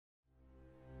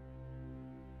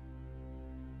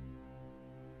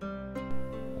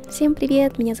Всем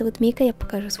привет, меня зовут Мика, я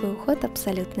покажу свой уход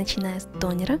Абсолют, начиная с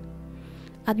тонера.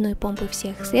 Одной помпы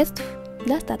всех средств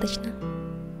достаточно.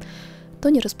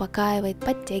 Тонер успокаивает,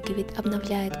 подтягивает,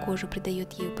 обновляет кожу,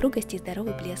 придает ей упругость и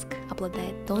здоровый блеск,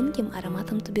 обладает тонким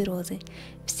ароматом туберозы.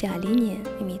 Вся линия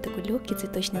имеет такой легкий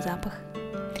цветочный запах.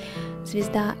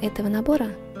 Звезда этого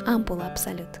набора – ампула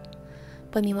Абсолют.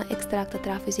 Помимо экстракта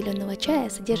трав и зеленого чая,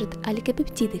 содержит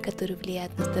олигопептиды, которые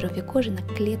влияют на здоровье кожи на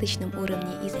клеточном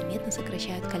уровне и заметно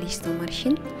сокращают количество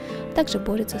морщин, а также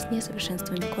борются с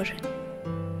несовершенствами кожи.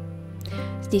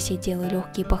 Здесь я делаю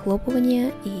легкие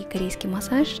похлопывания и корейский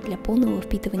массаж для полного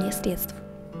впитывания средств.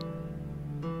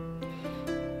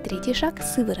 Третий шаг –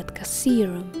 сыворотка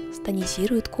Serum.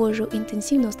 Тонизирует кожу,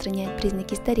 интенсивно устраняет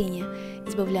признаки старения,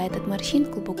 избавляет от морщин,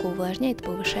 глубоко увлажняет и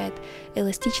повышает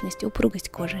эластичность и упругость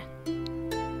кожи.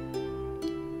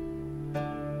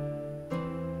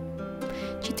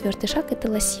 Четвертый шаг – это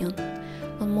лосьон.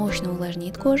 Он мощно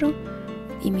увлажняет кожу,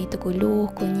 имеет такую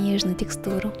легкую, нежную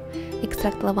текстуру.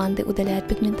 Экстракт лаванды удаляет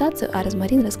пигментацию, а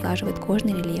розмарин разглаживает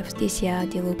кожный рельеф. Здесь я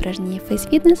делаю упражнения Face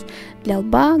Fitness для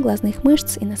лба, глазных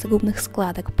мышц и носогубных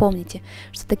складок. Помните,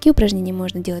 что такие упражнения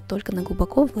можно делать только на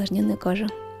глубоко увлажненную кожу.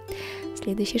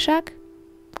 Следующий шаг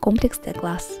 – комплекс для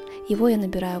глаз. Его я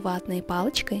набираю ватной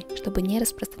палочкой, чтобы не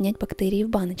распространять бактерии в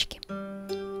баночке.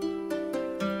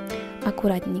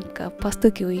 Аккуратненько,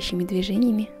 постукивающими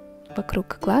движениями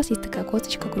вокруг глаз, есть такая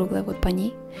косточка круглая, вот по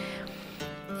ней.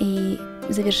 И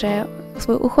завершаю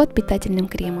свой уход питательным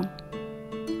кремом.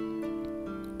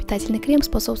 Питательный крем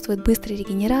способствует быстрой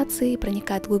регенерации,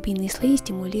 проникает в глубинные слои и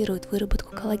стимулирует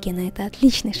выработку коллагена. Это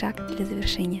отличный шаг для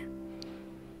завершения.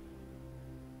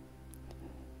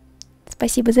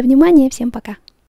 Спасибо за внимание, всем пока!